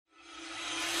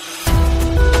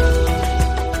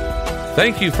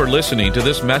Thank you for listening to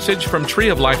this message from Tree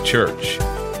of Life Church.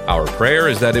 Our prayer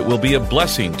is that it will be a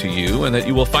blessing to you and that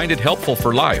you will find it helpful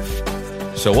for life.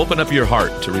 So open up your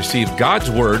heart to receive God's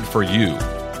Word for you.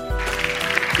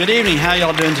 Good evening. How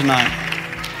y'all doing tonight?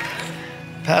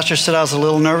 Pastor said I was a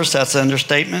little nervous. That's an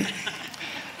understatement.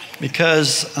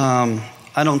 Because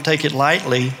I don't take it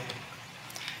lightly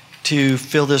to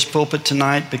fill this pulpit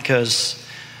tonight, because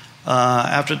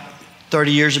after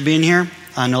 30 years of being here,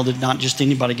 I know that not just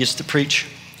anybody gets to preach.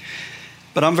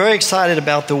 But I'm very excited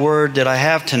about the word that I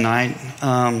have tonight.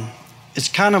 It's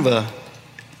kind of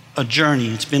a journey.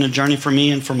 It's been a journey for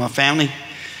me and for my family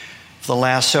for the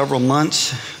last several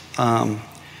months. And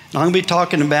I'm going to be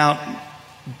talking about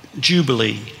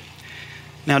Jubilee.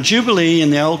 Now, Jubilee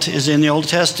is in the Old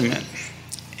Testament.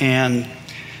 And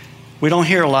we don't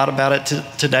hear a lot about it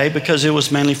today because it was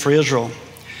mainly for Israel.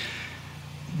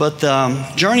 But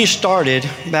the journey started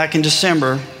back in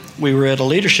December. We were at a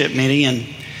leadership meeting, and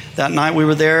that night we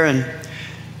were there, and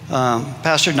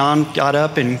Pastor Don got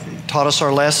up and taught us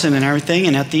our lesson and everything.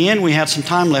 And at the end, we had some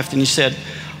time left, and he said,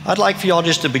 I'd like for y'all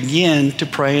just to begin to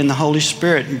pray in the Holy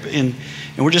Spirit, and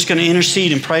we're just going to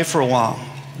intercede and pray for a while.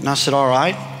 And I said, all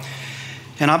right.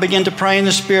 And I began to pray in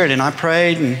the Spirit, and I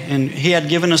prayed, and he had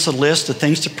given us a list of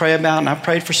things to pray about, and I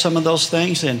prayed for some of those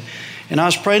things, and I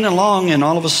was praying along, and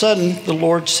all of a sudden, the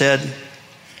Lord said,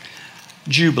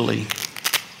 Jubilee.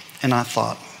 And I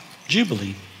thought,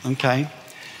 Jubilee, okay.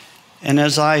 And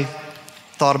as I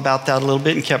thought about that a little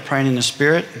bit and kept praying in the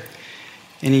Spirit,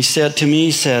 and he said to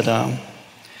me,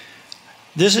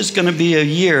 this is going to be a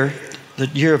year, the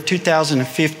year of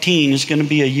 2015 is going to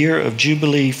be a year of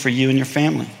Jubilee for you and your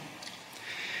family.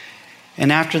 And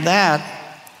after that,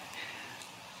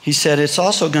 he said, it's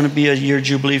also going to be a year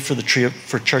Jubilee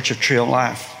for Church of Tree of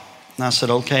Life. And I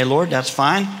said, okay, Lord, that's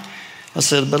fine. I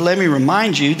said, but let me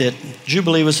remind you that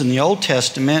Jubilee was in the Old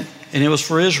Testament, and it was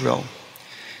for Israel.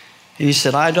 And he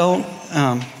said, I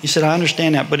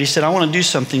understand that, but he said, I want to do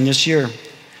something this year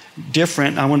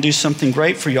different. I want to do something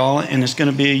great for y'all, and it's going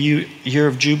to be a year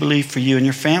of Jubilee for you and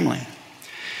your family.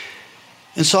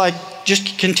 And so I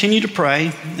just continued to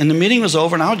pray, and the meeting was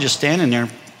over, and I was just standing there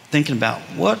thinking about,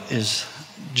 what is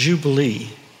Jubilee?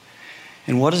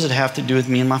 And what does it have to do with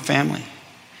me and my family?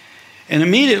 And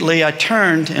immediately I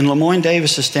turned, and Lemoyne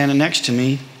Davis is standing next to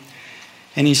me,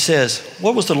 and he says,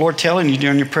 what was the Lord telling you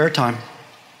during your prayer time?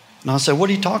 And I said, what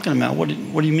are you talking about? What do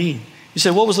you mean? He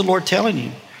said, what was the Lord telling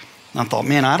you? And I thought,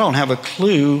 man, I don't have a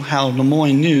clue how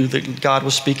Lemoyne knew that God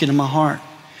was speaking in my heart.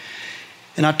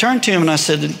 And I turned to him and I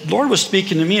said, the Lord was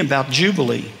speaking to me about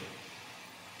Jubilee.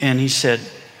 And he said,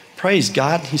 praise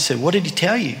God. He said, what did he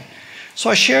tell you? So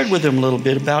I shared with him a little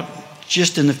bit about,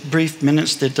 just in the brief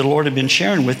minutes that the Lord had been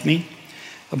sharing with me,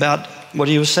 about what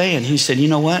he was saying. He said, you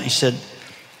know what? He said,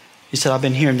 I've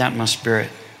been hearing that in my spirit.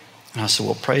 And I said,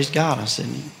 well, praise God. I said,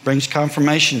 it brings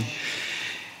confirmation.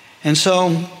 And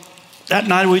so that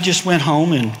night we just went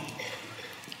home,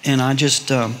 and I just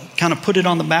kind of put it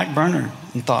on the back burner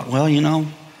and thought, well,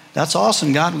 that's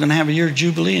awesome, God. We're going to have a year of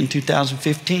Jubilee in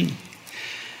 2015.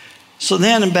 So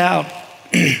then about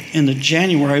in the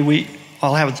January,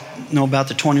 I'll know about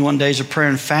the 21 days of prayer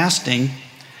and fasting.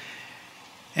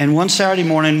 And one Saturday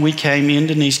morning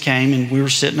Denise came, and we were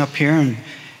sitting up here,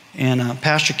 and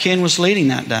Pastor Ken was leading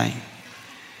that day.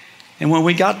 And when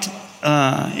we got,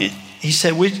 he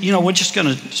said, we're just going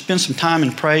to spend some time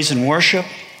in praise and worship.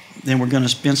 Then we're going to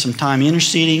spend some time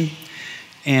interceding,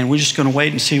 and we're just going to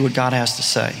wait and see what God has to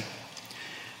say.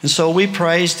 And so we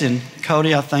praised, and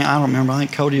Cody, I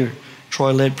think Cody or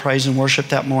Troy led praise and worship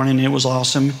that morning, and it was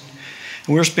awesome.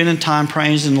 And we were spending time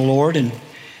praising the Lord, and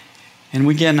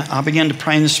I began to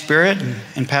pray in the Spirit,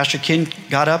 and Pastor Ken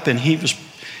got up, and he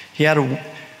had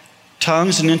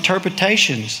tongues and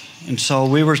interpretations. And so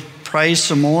we were praised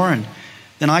some more, and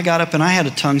then I got up and I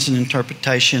had tongues and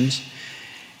interpretations.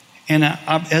 And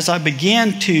as I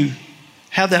began to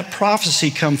have that prophecy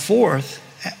come forth,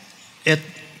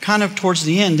 kind of towards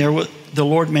the end, the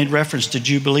Lord made reference to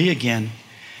Jubilee again.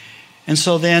 And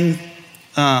so then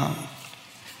I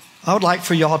would like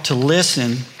for y'all to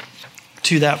listen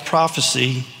to that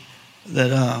prophecy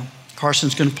that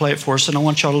Carson's going to play it for us. And I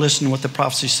want y'all to listen to what the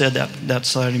prophecy said that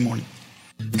Saturday morning.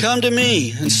 Come to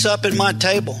me and sup at my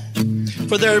table,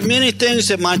 for there are many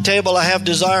things at my table I have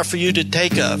desire for you to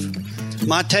take of.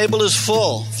 My table is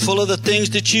full of the things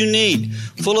that you need,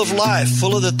 full of life,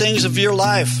 full of the things of your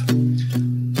life.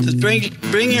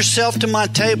 Bring yourself to my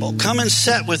table. Come and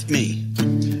sit with me.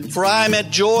 For I am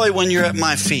at joy when you're at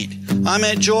my feet. I'm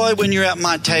at joy when you're at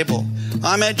my table.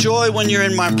 I'm at joy when you're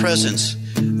in my presence.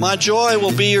 My joy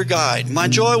will be your guide. My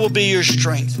joy will be your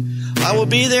strength. I will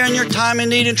be there in your time of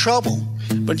need and trouble.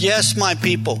 But yes, my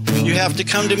people, you have to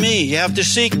come to me. You have to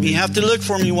seek me. You have to look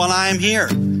for me while I am here.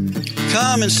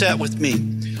 Come and sit with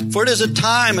me. For it is a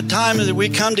time that we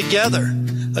come together,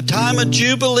 a time of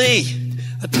jubilee.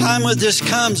 A time of this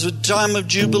comes, a time of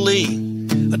jubilee,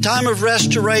 a time of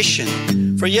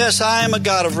restoration. For yes, I am a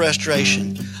God of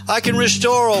restoration. I can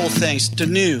restore old things to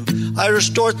new. I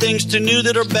restore things to new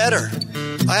that are better.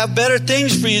 I have better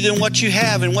things for you than what you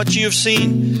have and what you have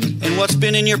seen and what's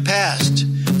been in your past.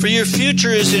 For your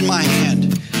future is in my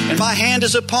hand, and my hand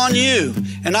is upon you,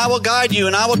 and I will guide you,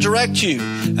 and I will direct you,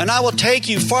 and I will take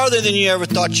you farther than you ever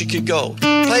thought you could go,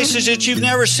 places that you've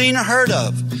never seen or heard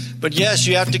of. But yes,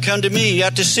 you have to come to me. You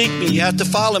have to seek me. You have to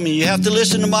follow me. You have to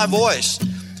listen to my voice.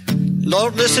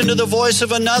 Don't listen to the voice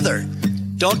of another.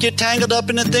 Don't get tangled up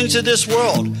in the things of this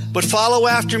world, but follow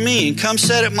after me and come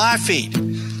sit at my feet.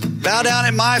 Bow down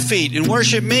at my feet and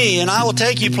worship me, and I will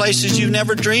take you places you've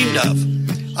never dreamed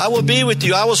of. I will be with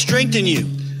you. I will strengthen you.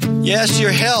 Yes, your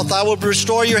health. I will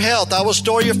restore your health. I will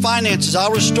restore your finances. I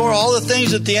will restore all the things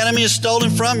that the enemy has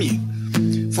stolen from you.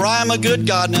 For I am a good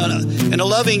God and a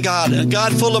loving God, and a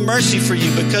God full of mercy for you,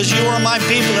 because you are my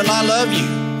people and I love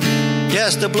you.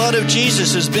 Yes, the blood of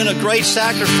Jesus has been a great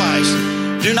sacrifice.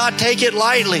 Do not take it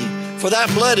lightly, for that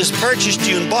blood has purchased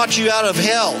you and bought you out of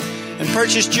hell, and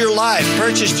purchased your life,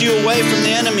 purchased you away from the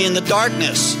enemy and the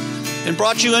darkness, and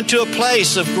brought you into a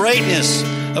place of greatness,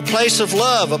 a place of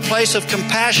love, a place of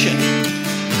compassion.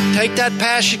 Take that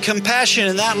passion, compassion,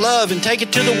 and that love and take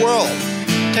it to the world.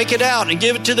 Take it out and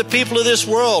give it to the people of this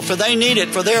world, for they need it,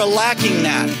 for they're lacking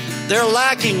that. They're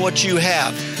lacking what you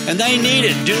have, and they need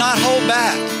it. Do not hold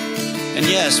back. And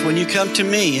yes, when you come to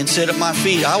me and sit at my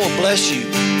feet, I will bless you.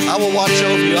 I will watch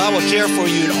over you. I will care for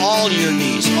you in all your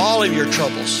needs, all of your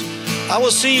troubles. I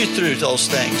will see you through those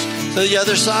things to the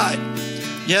other side.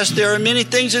 Yes, there are many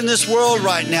things in this world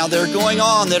right now that are going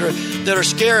on that are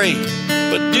scary,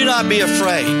 but do not be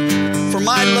afraid. For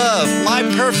my love, my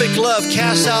perfect love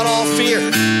casts out all fear.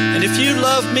 And if you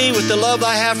love me with the love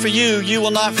I have for you, you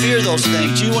will not fear those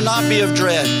things. You will not be of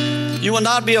dread. You will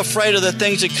not be afraid of the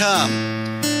things that come.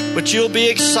 But you'll be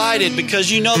excited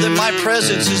because you know that my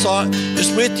presence is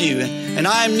with you. And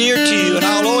I am near to you, and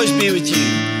I'll always be with you.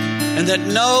 And that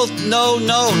know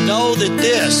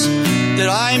that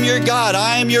I am your God,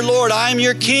 I am your Lord, I am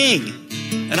your King,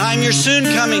 and I am your soon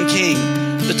coming King.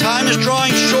 The time is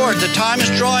drawing short. The time is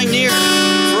drawing near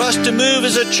for us to move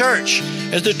as a church,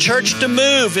 as the church to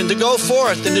move and to go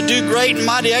forth and to do great and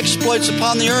mighty exploits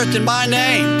upon the earth in my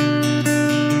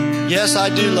name. Yes, I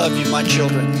do love you, my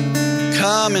children.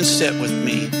 Come and sit with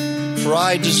me, for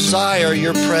I desire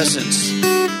your presence.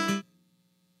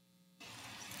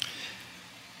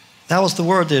 That was the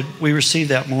word that we received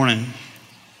that morning.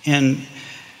 And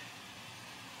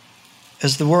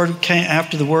as the word came,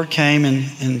 after the word came,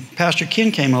 and Pastor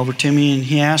Ken came over to me and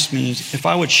he asked me if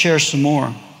I would share some more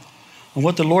on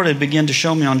what the Lord had begun to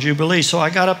show me on Jubilee. So I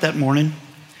got up that morning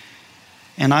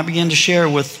and I began to share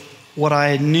with what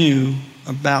I knew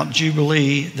about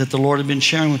Jubilee that the Lord had been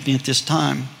sharing with me at this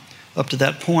time, up to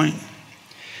that point.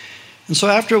 And so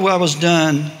after I was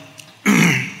done,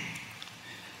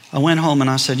 I went home and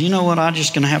I said, you know what, I'm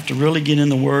just going to have to really get in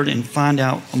the Word and find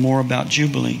out more about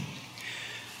Jubilee.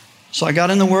 So I got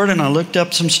in the Word and I looked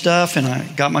up some stuff and I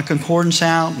got my concordance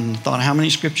out and thought, how many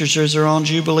scriptures is there on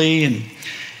Jubilee?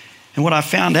 And what I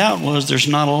found out was there's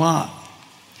not a lot.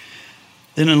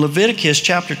 Then in Leviticus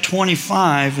chapter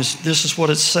 25, this is what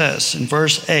it says in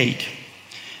verse 8.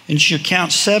 And you shall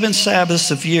count 7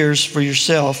 Sabbaths of years for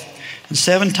yourself, and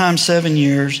 7 times 7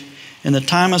 years, and the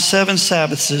time of 7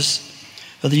 Sabbaths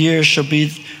of the years shall be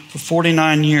for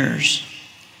 49 years.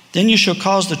 Then you shall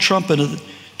cause the trumpet of the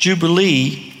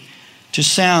Jubilee to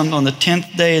sound on the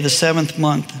 10th day of the 7th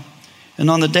month. And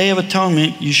on the Day of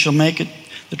Atonement you shall make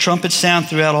the trumpet sound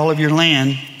throughout all of your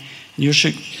land. And you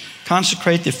shall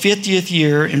consecrate the 50th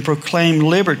year and proclaim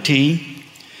liberty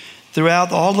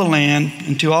throughout all the land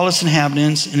and to all its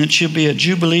inhabitants, and it shall be a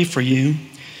jubilee for you.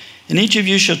 And each of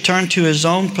you shall turn to his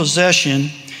own possession,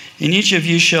 and each of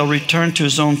you shall return to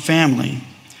his own family.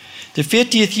 The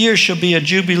 50th year shall be a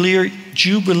jubilee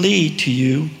to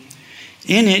you.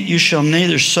 In it you shall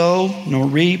neither sow nor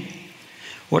reap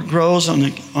what grows on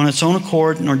its own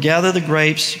accord, nor gather the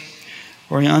grapes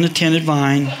or an unattended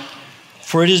vine,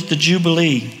 for it is the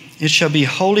jubilee. It shall be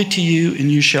holy to you,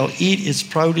 and you shall eat its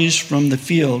produce from the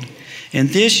field. And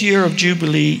this year of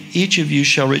Jubilee, each of you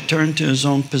shall return to his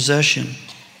own possession.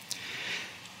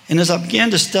 And as I began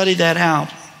to study that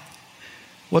out,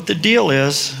 what the deal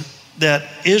is that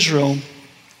Israel,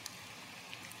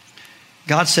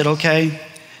 God said, okay,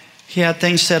 he had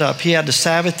things set up. He had the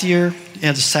Sabbath year, he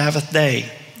had the Sabbath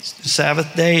day. The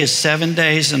Sabbath day is 7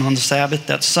 days, and on the Sabbath,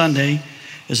 that's Sunday,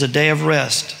 is a day of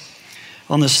rest.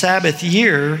 On the Sabbath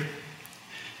year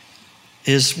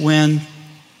is when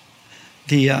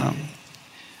you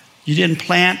didn't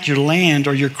plant your land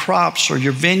or your crops or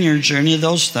your vineyards or any of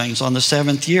those things on the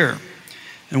 7th year.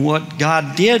 And what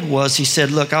God did was he said,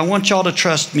 look, I want y'all to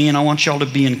trust me and I want y'all to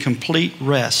be in complete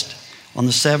rest on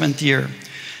the 7th year.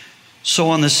 So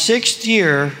on the 6th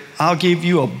year, I'll give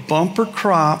you a bumper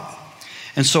crop.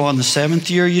 And so on the 7th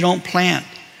year, you don't plant.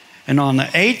 And on the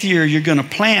 8th year, you're going to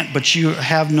plant, but you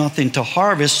have nothing to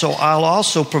harvest. So I'll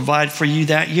also provide for you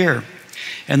that year.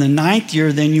 And the 9th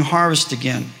year, then you harvest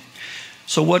again.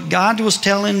 So what God was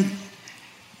telling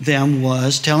them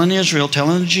was, telling Israel,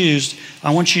 telling the Jews,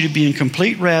 I want you to be in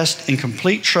complete rest and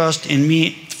complete trust in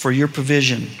me for your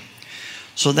provision.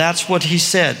 So that's what he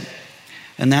said.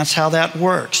 And that's how that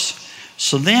works.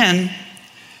 So then,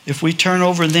 if we turn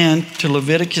over then to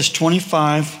Leviticus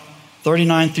 25,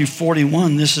 39 through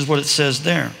 41, this is what it says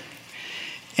there.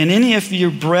 And any of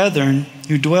your brethren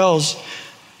who dwells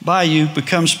by you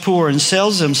becomes poor and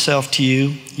sells himself to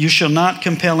you, you shall not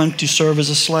compel him to serve as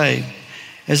a slave.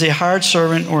 As a hired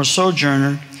servant or a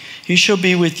sojourner, he shall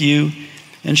be with you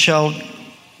and shall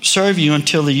serve you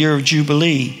until the year of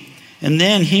Jubilee. And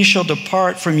then he shall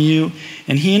depart from you,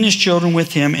 and he and his children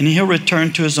with him, and he'll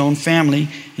return to his own family,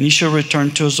 and he shall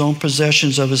return to his own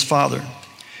possessions of his father.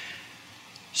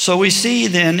 So we see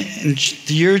then in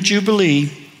the year of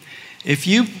Jubilee, if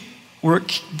you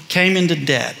came into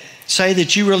debt, say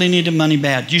that you really needed money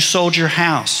bad, you sold your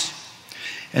house,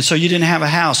 and so you didn't have a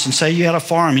house, and say you had a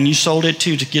farm and you sold it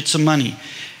too to get some money.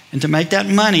 And to make that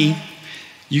money,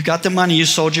 you got the money, you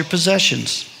sold your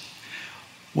possessions.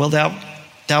 Well,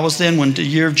 that was then when the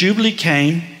year of Jubilee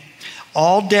came,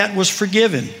 all debt was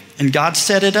forgiven, and God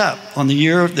set it up. On the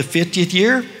year of the 50th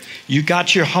year, you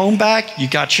got your home back, you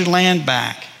got your land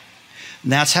back.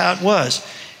 And that's how it was.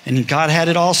 And God had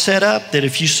it all set up that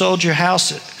if you sold your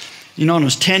house, and it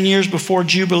was 10 years before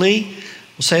Jubilee,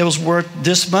 we'll say it was worth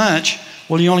this much.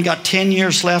 Well, you only got 10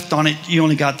 years left on it. You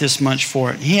only got this much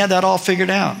for it. He had that all figured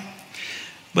out.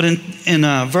 But in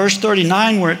verse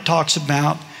 39, where it talks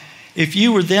about if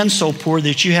you were then so poor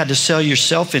that you had to sell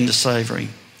yourself into slavery,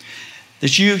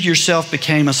 that you yourself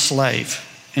became a slave,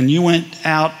 and you went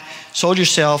out, sold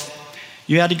yourself,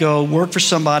 you had to go work for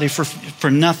somebody for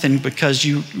nothing because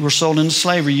you were sold into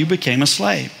slavery, you became a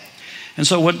slave. And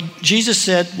so what Jesus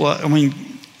said,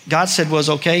 God said was,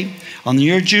 okay, on the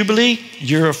year of Jubilee,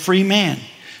 you're a free man.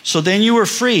 So then you were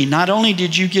free. Not only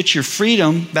did you get your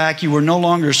freedom back, you were no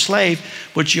longer a slave,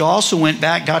 but you also went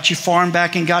back, got your farm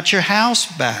back, and got your house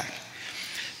back.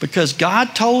 Because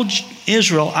God told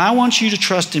Israel, I want you to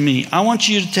trust in me. I want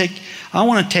to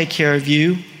take care of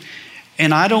you.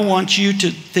 And I don't want you to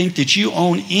think that you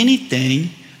own anything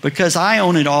because I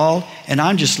own it all and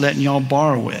I'm just letting y'all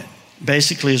borrow it.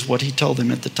 Basically is what he told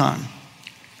them at the time.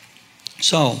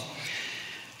 So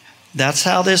that's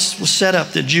how this was set up.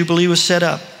 The Jubilee was set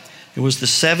up. It was the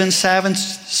 7 Sabbaths.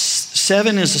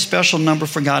 7 is a special number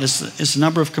for God. It's the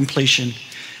number of completion.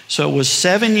 So it was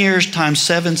 7 years times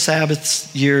 7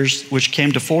 Sabbath years, which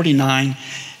came to 49.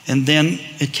 And then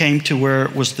it came to where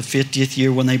it was the 50th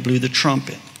year when they blew the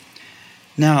trumpet.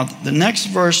 Now, the next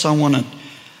verse I want to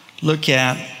look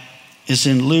at is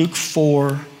in Luke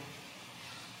 4,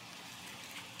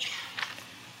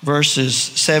 verses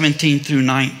 17 through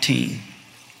 19.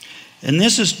 And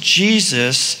this is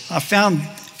Jesus. I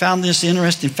found this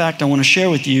interesting fact I want to share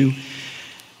with you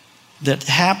that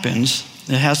happens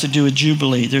that has to do with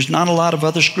Jubilee. There's not a lot of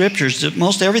other scriptures.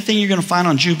 Most everything you're going to find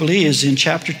on Jubilee is in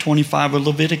chapter 25 of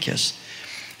Leviticus.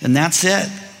 And that's it.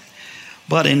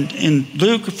 But in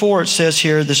Luke 4, it says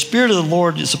here, the Spirit of the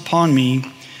Lord is upon me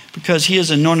because he has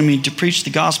anointed me to preach the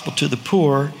gospel to the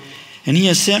poor, and he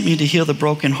has sent me to heal the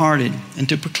brokenhearted and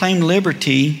to proclaim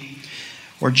liberty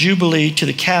or Jubilee to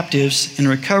the captives and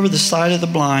recover the sight of the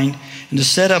blind and to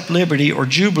set up liberty or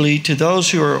Jubilee to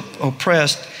those who are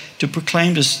oppressed, to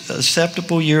proclaim the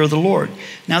acceptable year of the Lord.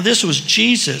 Now this was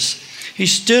Jesus. He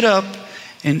stood up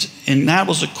and that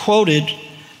was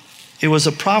it was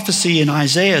a prophecy in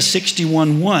Isaiah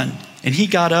 61:1. And he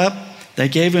got up, they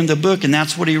gave him the book, and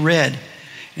that's what he read.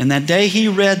 And that day he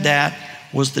read that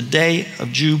was the day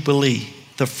of Jubilee,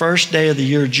 the first day of the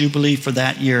year of Jubilee for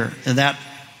that year, and that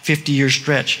 50-year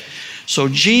stretch. So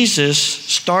Jesus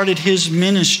started his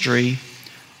ministry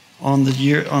on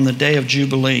the day of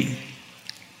Jubilee.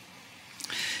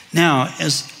 Now,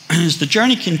 as the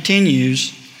journey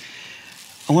continues,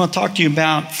 I want to talk to you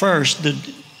about first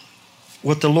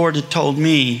what the Lord had told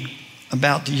me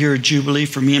about the year of Jubilee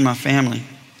for me and my family.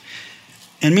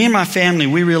 And me and my family,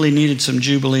 we really needed some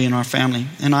Jubilee in our family.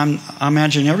 And I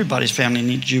imagine everybody's family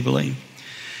needs Jubilee.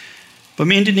 But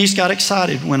me and Denise got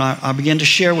excited when I began to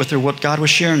share with her what God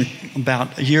was sharing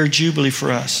about a year of Jubilee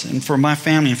for us and for my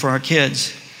family and for our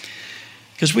kids.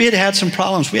 Because we had some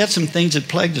problems. We had some things that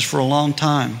plagued us for a long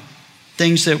time.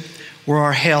 Things that were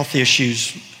our health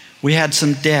issues. We had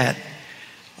some debt.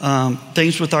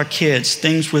 Things with our kids.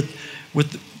 Things with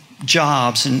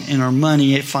jobs and our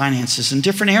money, finances, and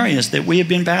different areas that we had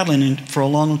been battling in for a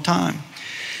long time.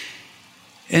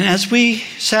 And as we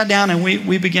sat down and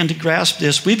we began to grasp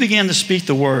this, we began to speak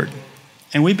the word.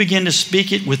 And we began to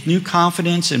speak it with new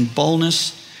confidence and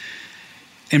boldness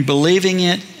and believing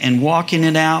it and walking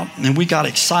it out. And we got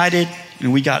excited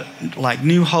and we got like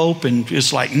new hope and it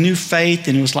was like new faith.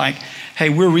 And it was like, hey,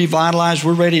 we're revitalized.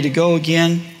 We're ready to go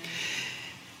again.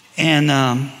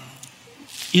 And,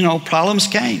 problems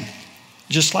came.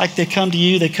 Just like they come to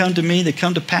you, they come to me, they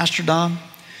come to Pastor Don.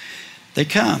 They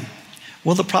come.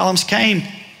 Well, the problems came.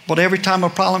 But every time a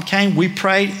problem came, we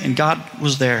prayed and God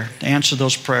was there to answer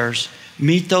those prayers,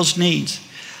 meet those needs.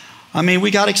 I mean, we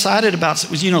got excited about,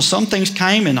 some things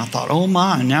came and I thought, oh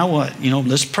my, now what?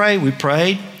 Let's pray. We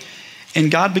prayed and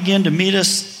God began to meet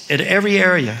us at every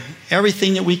area,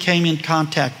 everything that we came in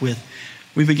contact with.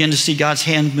 We began to see God's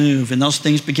hand move and those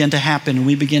things began to happen and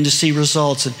we began to see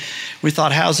results. And we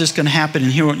thought, how's this going to happen?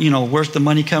 And here, where's the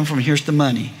money come from? Here's the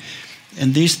money.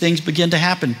 And these things began to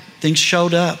happen. Things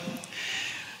showed up.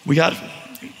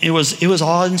 It was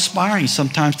awe-inspiring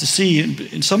sometimes to see.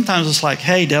 And sometimes it's like,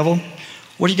 hey, devil,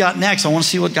 what do you got next? I want to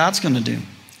see what God's going to do.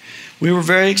 We were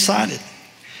very excited.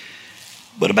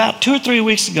 But about 2 or 3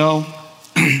 weeks ago,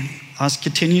 I was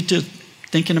continued to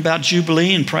thinking about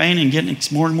Jubilee and praying and getting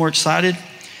more and more excited.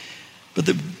 But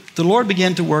the Lord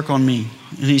began to work on me.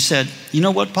 And he said, you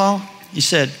know what, Paul? He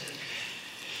said,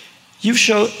 you've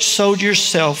sold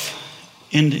yourself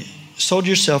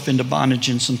into bondage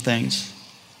in some things.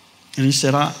 And he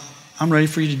said, I'm ready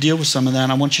for you to deal with some of that.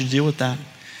 I want you to deal with that.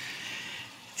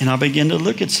 And I began to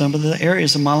look at some of the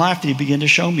areas of my life that he began to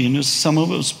show me. And some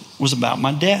of it was about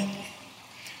my debt.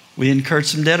 We incurred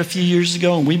some debt a few years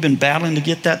ago, and we've been battling to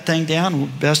get that thing down the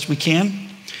best we can.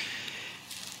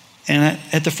 And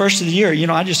at the first of the year,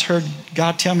 I just heard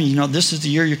God tell me, this is the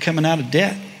year you're coming out of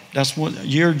debt. That's what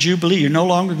year of Jubilee. You're no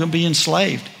longer going to be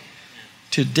enslaved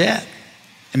to debt.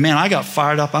 And man, I got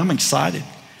fired up. I'm excited.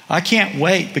 I can't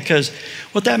wait because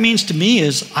what that means to me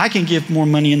is I can give more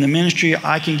money in the ministry.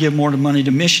 I can give more money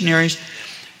to missionaries.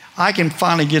 I can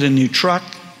finally get a new truck.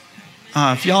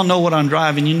 If y'all know what I'm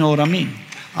driving, you know what I mean.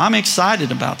 I'm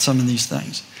excited about some of these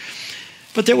things.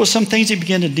 But there were some things he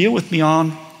began to deal with me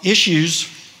on, issues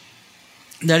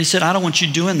that he said, I don't want you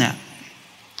doing that.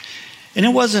 And it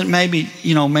wasn't maybe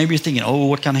you're thinking, oh,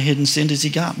 what kind of hidden sin does he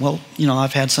got? Well,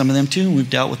 I've had some of them too, and we've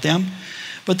dealt with them.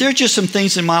 But there's just some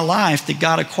things in my life that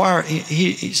God acquired.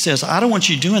 He says, I don't want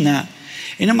you doing that.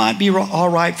 And it might be all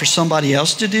right for somebody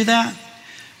else to do that.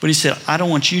 But he said, I don't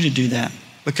want you to do that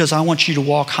because I want you to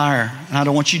walk higher. And I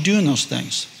don't want you doing those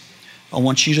things. I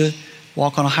want you to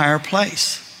walk on a higher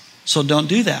place. So don't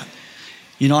do that.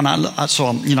 And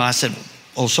I said,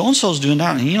 oh, so-and-so's doing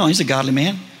that. And, he's a godly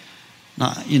man.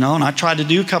 And I tried to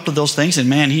do a couple of those things. And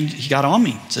man, he got on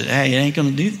me. Said, hey,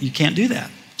 you can't do that.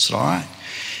 I said, all right.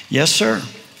 Yes, sir.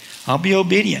 I'll be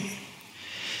obedient.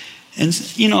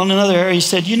 And, in another area, he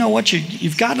said, you know what?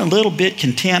 You've gotten a little bit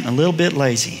content, a little bit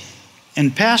lazy.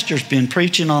 And Pastor's been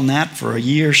preaching on that for a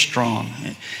year strong.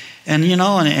 And,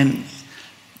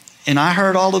 and I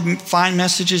heard all the fine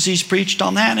messages he's preached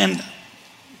on that. And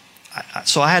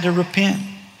so I had to repent.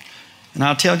 And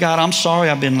I'll tell God, I'm sorry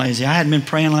I've been lazy. I hadn't been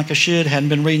praying like I should, hadn't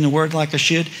been reading the word like I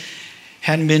should,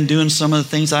 hadn't been doing some of the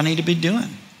things I need to be doing.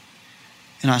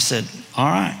 And I said, all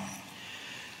right.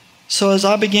 So as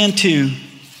I began to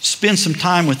spend some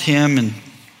time with him and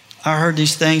I heard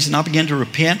these things and I began to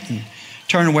repent and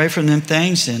turn away from them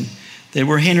things and they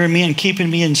were hindering me and keeping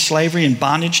me in slavery and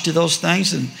bondage to those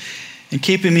things and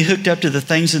keeping me hooked up to the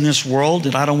things in this world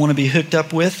that I don't want to be hooked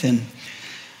up with. And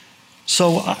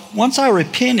so once I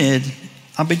repented,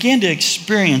 I began to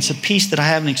experience a peace that I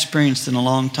haven't experienced in a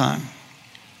long time.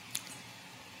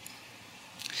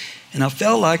 And I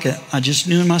felt like I just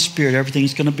knew in my spirit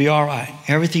everything's going to be all right.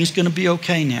 Everything's going to be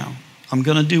okay now. I'm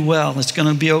going to do well. It's going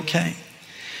to be okay.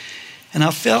 And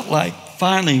I felt like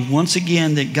finally, once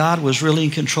again, that God was really in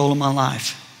control of my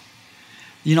life.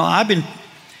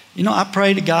 I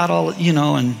pray to God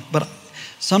but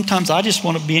sometimes I just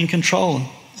want to be in control.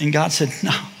 And God said,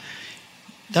 no,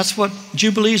 that's what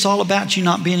Jubilee is all about, you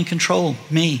not being in control.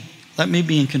 Me. Let me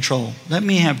be in control. Let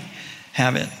me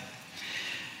have it.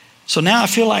 So now I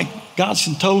feel like God's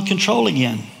in total control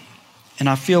again. And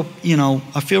I feel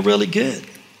really good.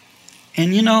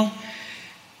 And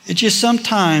it just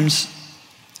sometimes,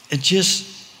 man,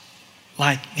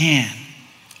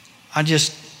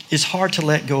 it's hard to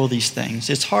let go of these things.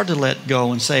 It's hard to let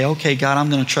go and say, okay, God, I'm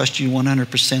going to trust you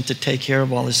 100% to take care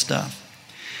of all this stuff.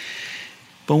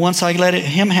 But once I let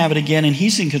him have it again and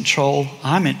he's in control,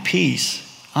 I'm at peace.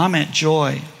 I'm at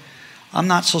joy. I'm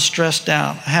not so stressed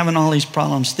out, having all these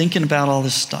problems, thinking about all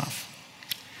this stuff.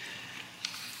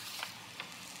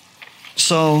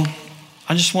 So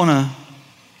I just want to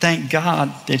thank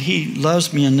God that he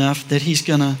loves me enough that he's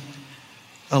going to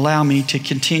allow me to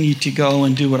continue to go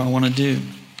and do what I want to do.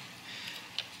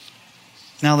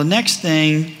 Now, the next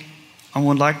thing I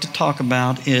would like to talk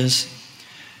about is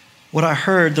what I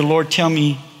heard the Lord tell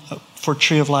me for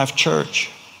Tree of Life Church.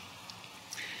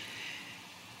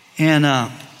 And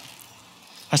I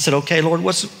said, okay, Lord,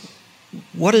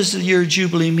 what does the year of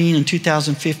Jubilee mean in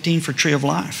 2015 for Tree of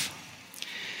Life?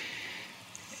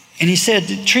 And he said,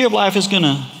 the Tree of Life is going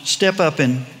to step up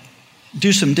and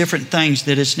do some different things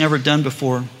that it's never done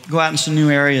before. Go out in some new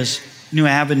areas, new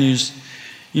avenues.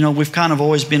 We've kind of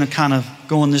always been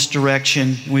going this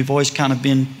direction. We've always kind of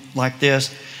been like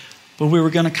this. But we were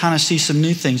going to kind of see some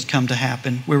new things come to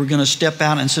happen. We were going to step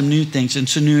out in some new things, in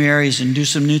some new areas and do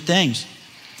some new things.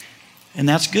 And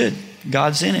that's good.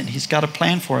 God's in it. He's got a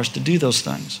plan for us to do those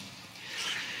things.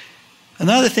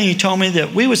 Another thing he told me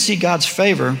that we would see God's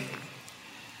favor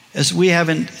as we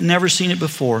never seen it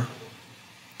before.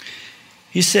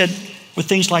 He said with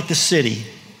things like the city.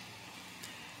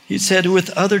 He said with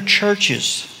other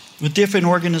churches, with different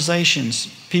organizations,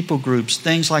 people groups,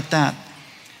 things like that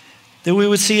we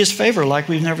would see his favor like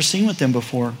we've never seen with them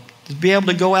before. To be able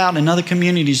to go out in other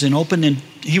communities and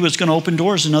he was going to open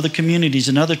doors in other communities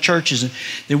and other churches, and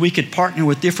that we could partner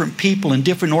with different people and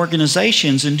different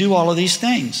organizations and do all of these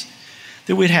things,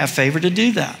 that we'd have favor to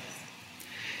do that.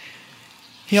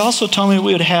 He also told me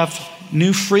we would have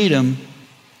new freedom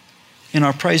in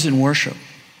our praise and worship.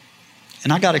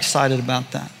 And I got excited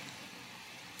about that.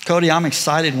 Cody, I'm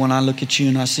excited when I look at you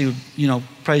and I see,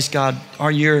 praise God.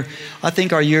 I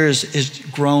think our year has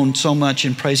grown so much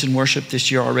in praise and worship this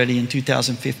year already in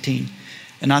 2015.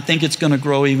 And I think it's going to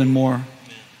grow even more.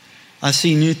 I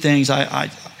see new things.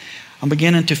 I'm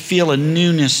beginning to feel a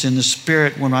newness in the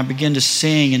spirit when I begin to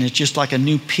sing, and it's just like a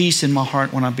new peace in my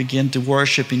heart when I begin to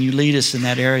worship and you lead us in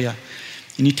that area.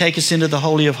 And you take us into the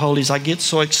Holy of Holies. I get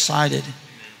so excited,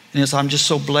 and I'm just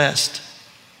so blessed.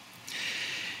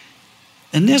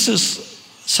 And this is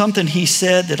something he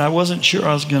said that I wasn't sure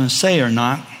I was going to say or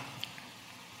not.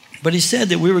 But he said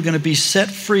that we were going to be set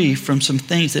free from some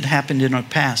things that happened in our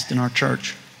past in our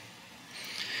church.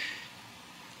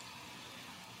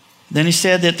 Then he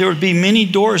said that there would be many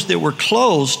doors that were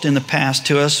closed in the past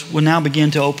to us will now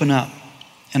begin to open up.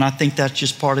 And I think that's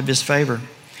just part of his favor.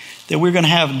 That we're going to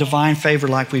have divine favor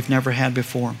like we've never had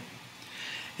before.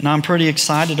 And I'm pretty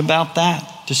excited about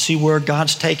that, to see where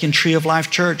God's taken Tree of Life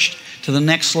Church to the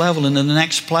next level and to the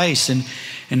next place, and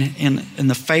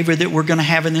the favor that we're going to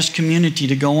have in this community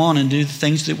to go on and do the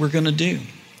things that we're going to do.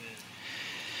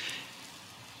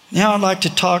 Now I'd like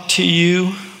to talk to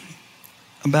you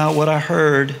about what I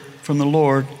heard from the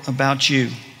Lord about you.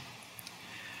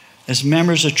 As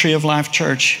members of Tree of Life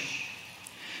Church,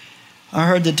 I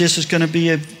heard that this is going to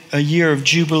be a year of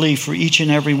jubilee for each and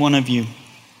every one of you.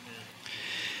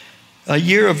 A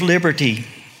year of liberty.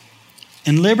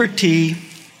 And liberty,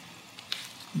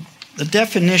 the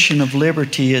definition of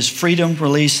liberty is freedom,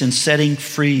 release, and setting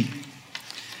free.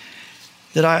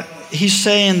 He's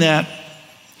saying that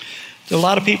a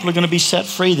lot of people are going to be set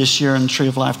free this year in the Tree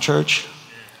of Life Church.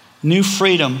 New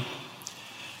freedom.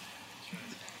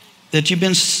 That you've been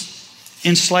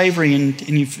in slavery and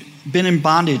you've been in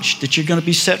bondage, that you're going to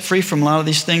be set free from a lot of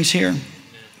these things here.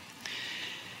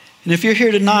 And if you're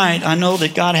here tonight, I know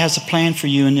that God has a plan for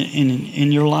you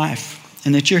in your life,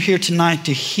 and that you're here tonight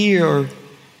to hear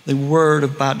the word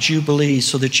about Jubilee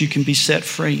so that you can be set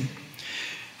free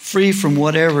from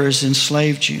whatever has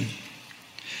enslaved you.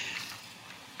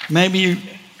 Maybe you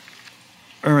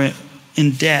are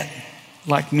in debt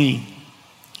like me,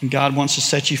 and God wants to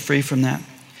set you free from that.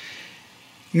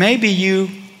 Maybe you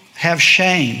have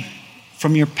shame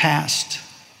from your past.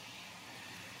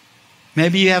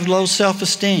 Maybe you have low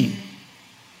self-esteem.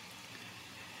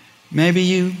 Maybe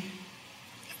you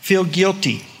feel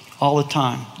guilty all the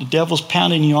time. The devil's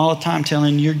pounding you all the time,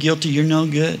 telling you you're guilty, you're no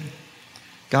good.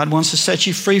 God wants to set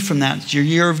you free from that. It's your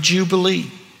year of Jubilee.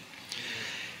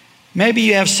 Maybe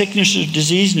you have sickness or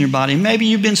disease in your body. Maybe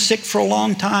you've been sick for a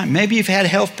long time. Maybe you've had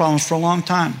health problems for a long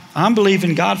time. I'm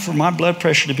believing God for my blood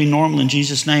pressure to be normal in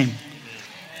Jesus' name.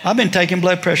 I've been taking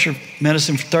blood pressure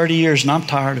medicine for 30 years and I'm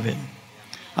tired of it.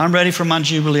 I'm ready for my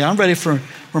Jubilee. I'm ready for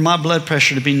my blood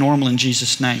pressure to be normal in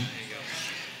Jesus' name.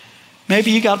 Maybe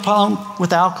you got a problem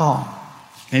with alcohol.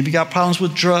 Maybe you got problems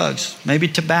with drugs. Maybe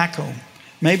tobacco.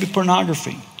 Maybe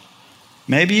pornography.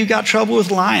 Maybe you got trouble with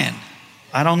lying.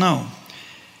 I don't know.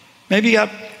 Maybe you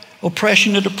got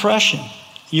oppression or depression.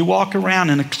 You walk around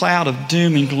in a cloud of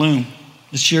doom and gloom.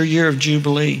 It's your year of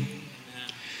Jubilee.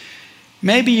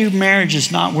 Maybe your marriage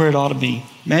is not where it ought to be.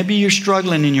 Maybe you're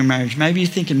struggling in your marriage. Maybe you're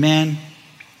thinking, man,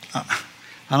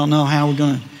 I don't know how we're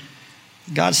going to.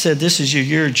 God said this is your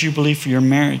year of Jubilee for your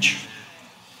marriage.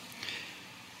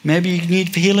 Maybe you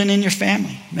need healing in your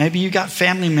family. Maybe you got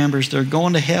family members that are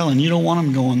going to hell and you don't want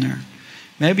them going there.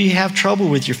 Maybe you have trouble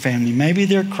with your family. Maybe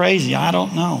they're crazy. I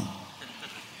don't know.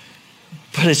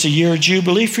 But it's a year of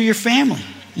Jubilee for your family.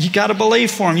 You got to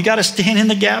believe for them. You got to stand in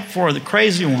the gap for the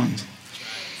crazy ones.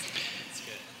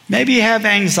 Maybe you have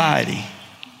anxiety,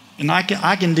 and I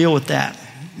can deal with that.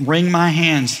 Wring my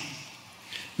hands.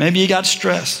 Maybe you got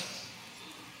stress.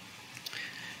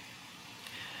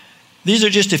 These are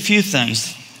just a few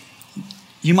things.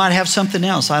 You might have something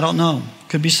else. I don't know.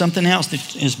 Could be something else that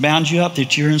has bound you up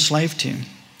that you're enslaved to.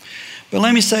 But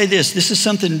let me say this. This is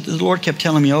something the Lord kept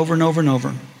telling me over and over and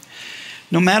over.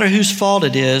 No matter whose fault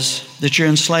it is that you're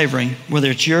in slavery, whether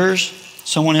it's yours,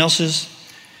 someone else's,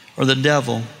 or the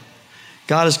devil,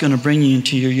 God is going to bring you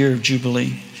into your year of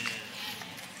Jubilee.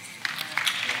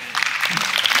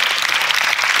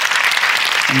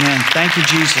 Amen. Thank you,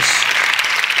 Jesus.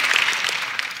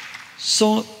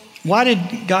 So why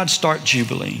did God start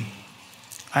Jubilee?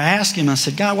 I asked him, I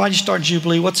said, God, why did you start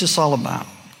Jubilee? What's this all about?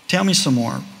 Tell me some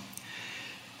more.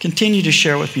 Continue to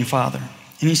share with me, Father.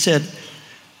 And he said,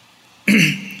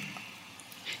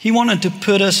 he wanted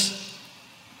us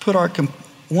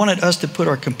to put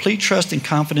our complete trust and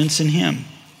confidence in him,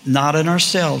 not in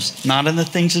ourselves, not in the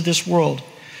things of this world.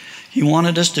 He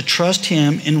wanted us to trust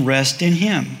him and rest in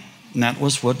him. And that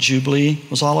was what Jubilee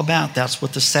was all about. That's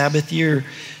what the seventh year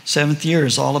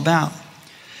is all about.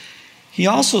 He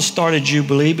also started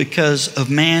Jubilee because of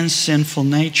man's sinful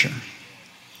nature.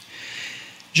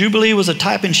 Jubilee was a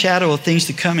type and shadow of things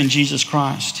to come in Jesus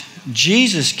Christ.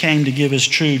 Jesus came to give us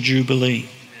true Jubilee.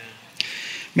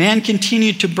 Man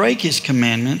continued to break his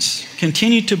commandments,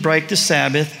 continued to break the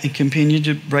Sabbath, and continued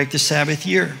to break the Sabbath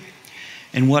year.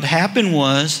 And what happened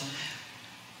was,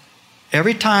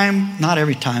 not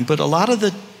every time, but a lot of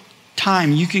the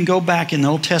time you can go back in the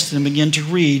Old Testament and begin to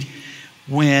read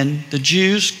when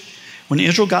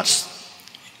Israel got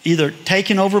either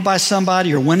taken over by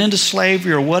somebody or went into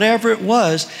slavery or whatever it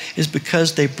was, is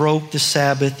because they broke the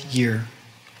Sabbath year.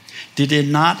 They did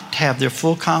not have their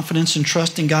full confidence and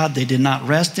trust in God. They did not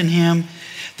rest in him.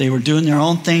 They were doing their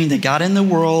own thing. They got in the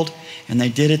world and they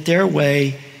did it their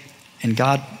way. And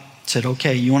God said,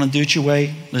 okay, you want to do it your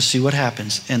way? Let's see what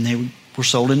happens. And they were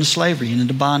sold into slavery and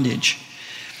into bondage.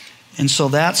 And so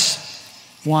that's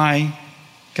why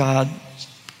God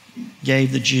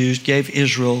gave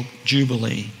Israel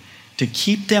Jubilee, to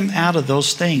keep them out of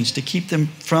those things, to keep them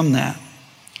from that.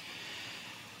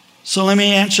 So let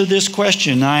me answer this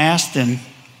question. I asked them,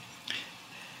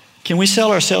 can we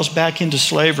sell ourselves back into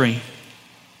slavery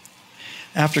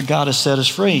after God has set us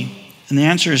free? And the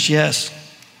answer is yes.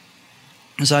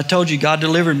 As I told you, God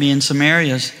delivered me in some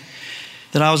areas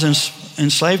that I was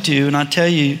enslaved to, and I tell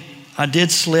you, I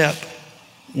did slip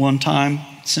one time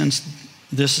since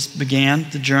this began,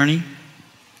 the journey.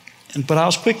 But I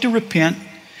was quick to repent,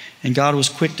 and God was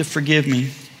quick to forgive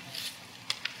me.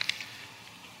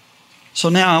 So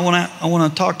now I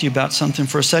want to talk to you about something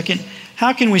for a second.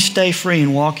 How can we stay free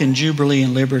and walk in Jubilee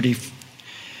and liberty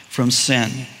from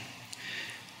sin?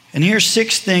 And here's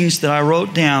 6 things that I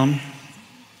wrote down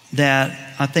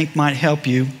that I think might help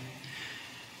you.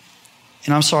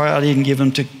 And I'm sorry I didn't give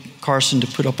them to Carson to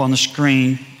put up on the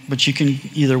screen, but you can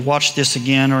either watch this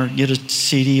again or get a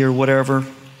CD or whatever.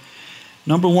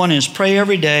 Number 1 is pray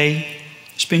every day.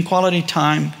 Spend quality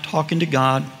time talking to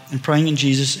God and praying in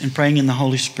Jesus and praying in the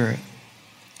Holy Spirit.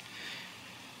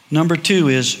 Number 2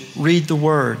 is read the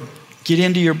Word. Get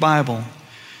into your Bible.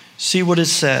 See what it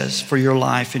says for your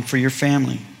life and for your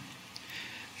family.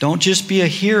 Don't just be a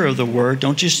hearer of the Word.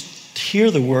 Don't just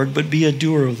hear the Word, but be a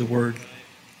doer of the Word.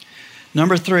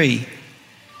 Number 3,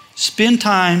 spend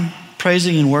time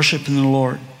praising and worshiping the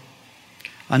Lord.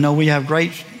 I know we have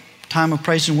great time of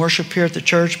praise and worship here at the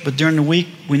church, but during the week,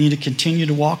 we need to continue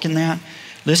to walk in that.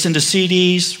 Listen to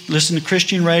CDs, listen to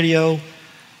Christian radio,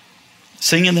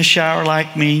 sing in the shower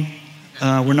like me,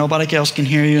 where nobody else can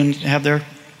hear you and have their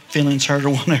feelings hurt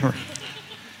or whatever.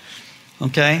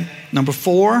 Okay? Number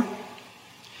 4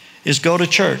 is go to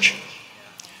church.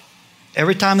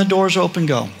 Every time the doors open,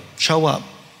 go. Show up.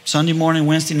 Sunday morning,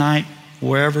 Wednesday night,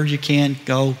 wherever you can,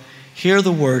 go. Hear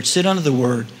the word. Sit under the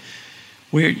word.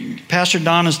 Pastor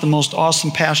Don is the most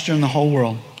awesome pastor in the whole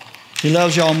world. He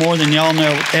loves y'all more than y'all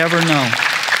ever know.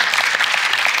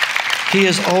 He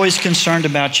is always concerned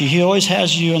about you. He always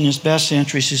has you in his best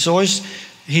interest.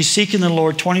 He's seeking the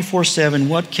Lord 24/7.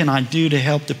 What can I do to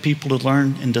help the people to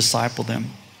learn and disciple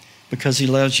them? Because he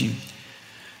loves you.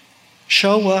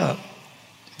 Show up.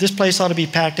 This place ought to be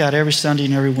packed out every Sunday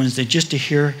and every Wednesday just to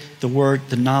hear the word,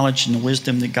 the knowledge and the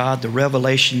wisdom that God, the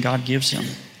revelation God gives him.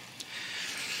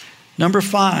 Number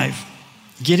 5,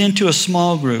 get into a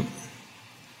small group.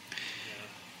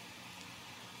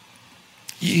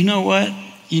 You know what?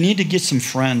 You need to get some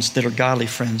friends that are godly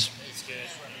friends.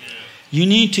 You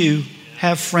need to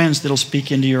have friends that'll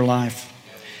speak into your life.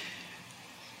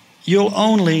 You'll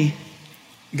only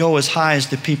go as high as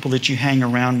the people that you hang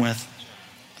around with.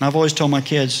 And I've always told my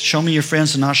kids, show me your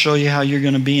friends and I'll show you how you're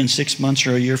going to be in 6 months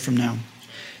or a year from now.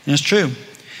 And it's true.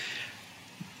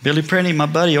 Billy Prenny, my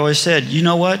buddy, always said, you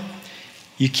know what?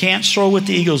 You can't throw with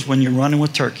the eagles when you're running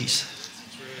with turkeys.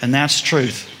 And that's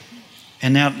truth.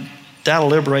 And now that'll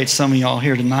liberate some of y'all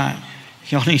here tonight.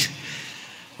 Y'all need,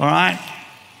 all right?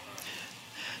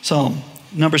 So,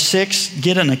 number 6,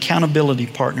 get an accountability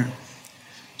partner.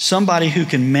 Somebody who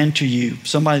can mentor you,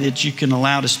 somebody that you can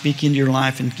allow to speak into your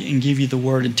life and give you the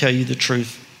word and tell you the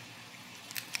truth.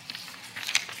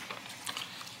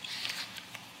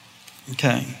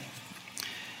 Okay.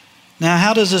 Now,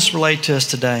 how does this relate to us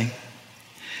today?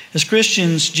 As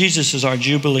Christians, Jesus is our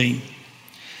Jubilee.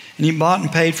 And he bought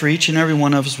and paid for each and every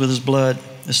one of us with his blood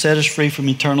to set us free from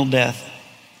eternal death.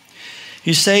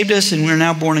 He saved us and we're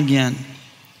now born again.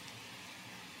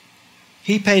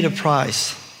 He paid a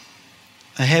price,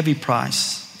 a heavy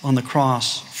price on the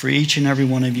cross for each and every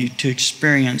one of you to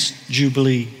experience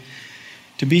Jubilee,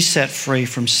 to be set free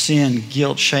from sin,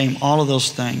 guilt, shame, all of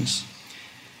those things.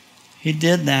 He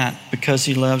did that because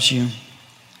he loves you.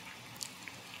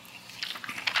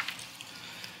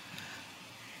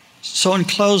 So in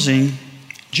closing,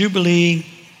 Jubilee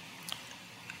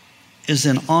is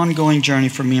an ongoing journey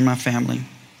for me and my family.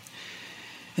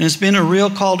 And it's been a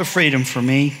real call to freedom for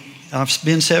me. I've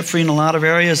been set free in a lot of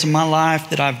areas of my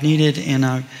life that I've needed. And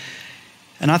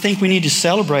I think we need to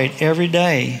celebrate every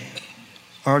day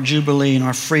our Jubilee and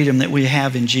our freedom that we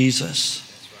have in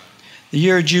Jesus. The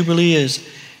year of Jubilee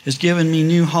has given me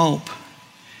new hope.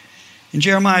 And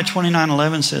Jeremiah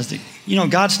 29:11 says that,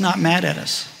 God's not mad at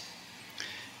us.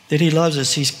 That he loves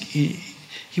us. He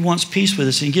wants peace with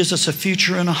us. He gives us a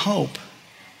future and a hope.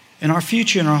 And our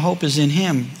future and our hope is in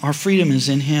him. Our freedom is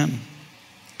in him.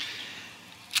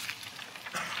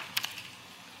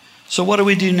 So what do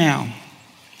we do now?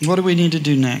 What do we need to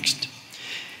do next?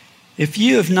 If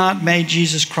you have not made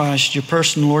Jesus Christ your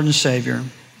personal Lord and Savior,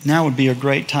 now would be a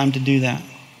great time to do that.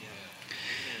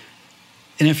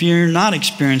 And if you're not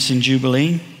experiencing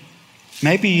Jubilee,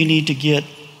 maybe you need to get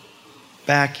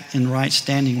back in right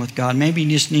standing with God. Maybe you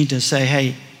just need to say,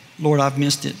 hey, Lord, I've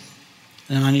missed it.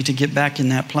 And I need to get back in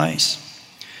that place.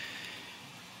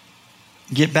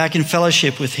 Get back in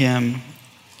fellowship with him.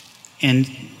 And,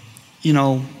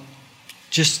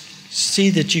 just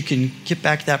see that you can get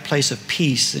back to that place of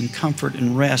peace and comfort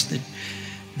and rest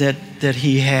that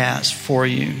he has for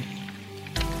you.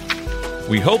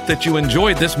 We hope that you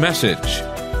enjoyed this message.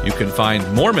 You can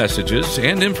find more messages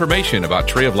and information about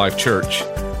Tree of Life Church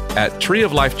at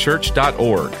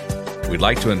treeoflifechurch.org. We'd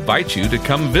like to invite you to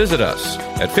come visit us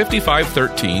at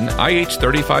 5513 IH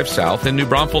 35 South in New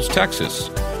Braunfels, Texas,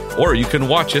 or you can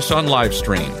watch us on live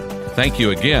stream. Thank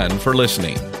you again for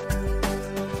listening.